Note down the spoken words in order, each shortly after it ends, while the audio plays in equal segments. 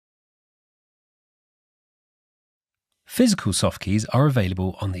Physical SoftKeys are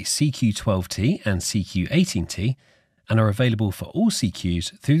available on the CQ12T and CQ18T and are available for all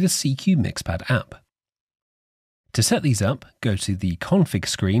CQs through the CQ Mixpad app. To set these up, go to the Config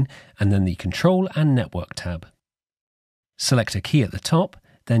screen and then the Control and Network tab. Select a key at the top,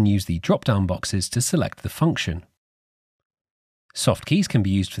 then use the drop-down boxes to select the function. SoftKeys can be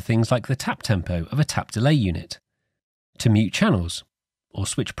used for things like the tap tempo of a tap delay unit, to mute channels, or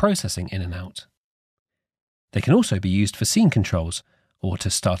switch processing in and out. They can also be used for scene controls, or to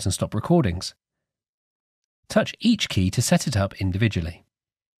start and stop recordings. Touch each key to set it up individually.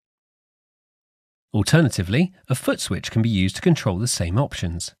 Alternatively, a Footswitch can be used to control the same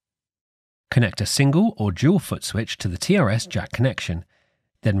options. Connect a single or dual Footswitch to the TRS jack connection,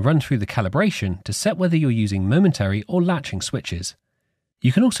 then run through the calibration to set whether you're using momentary or latching switches.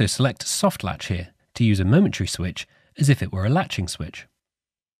 You can also select soft latch here to use a momentary switch as if it were a latching switch.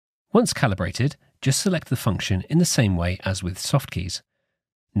 Once calibrated, just select the function in the same way as with SoftKeys.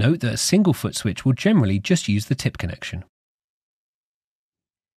 Note that a single Footswitch will generally just use the tip connection.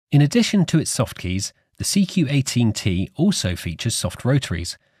 In addition to its SoftKeys, the CQ18T also features soft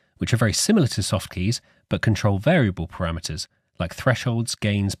Rotaries, which are very similar to SoftKeys but control variable parameters like thresholds,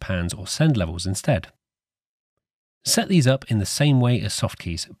 gains, pans or send levels instead. Set these up in the same way as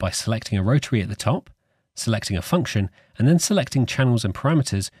SoftKeys by selecting a rotary at the top, selecting a function, and then selecting channels and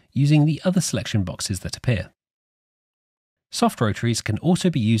parameters using the other selection boxes that appear. Soft Rotaries can also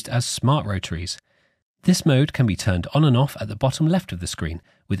be used as smart Rotaries. This mode can be turned on and off at the bottom left of the screen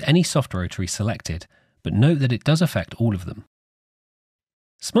with any soft rotary selected, but note that it does affect all of them.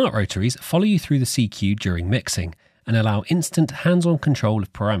 Smart Rotaries follow you through the CQ during mixing and allow instant hands-on control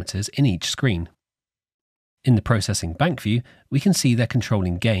of parameters in each screen. In the processing bank view, we can see they're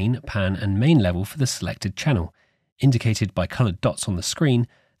controlling gain, pan and main level for the selected channel, indicated by coloured dots on the screen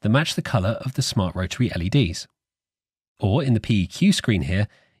that match the colour of the smart rotary LEDs. Or in the PEQ screen here,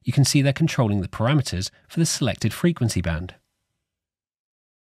 you can see they're controlling the parameters for the selected frequency band.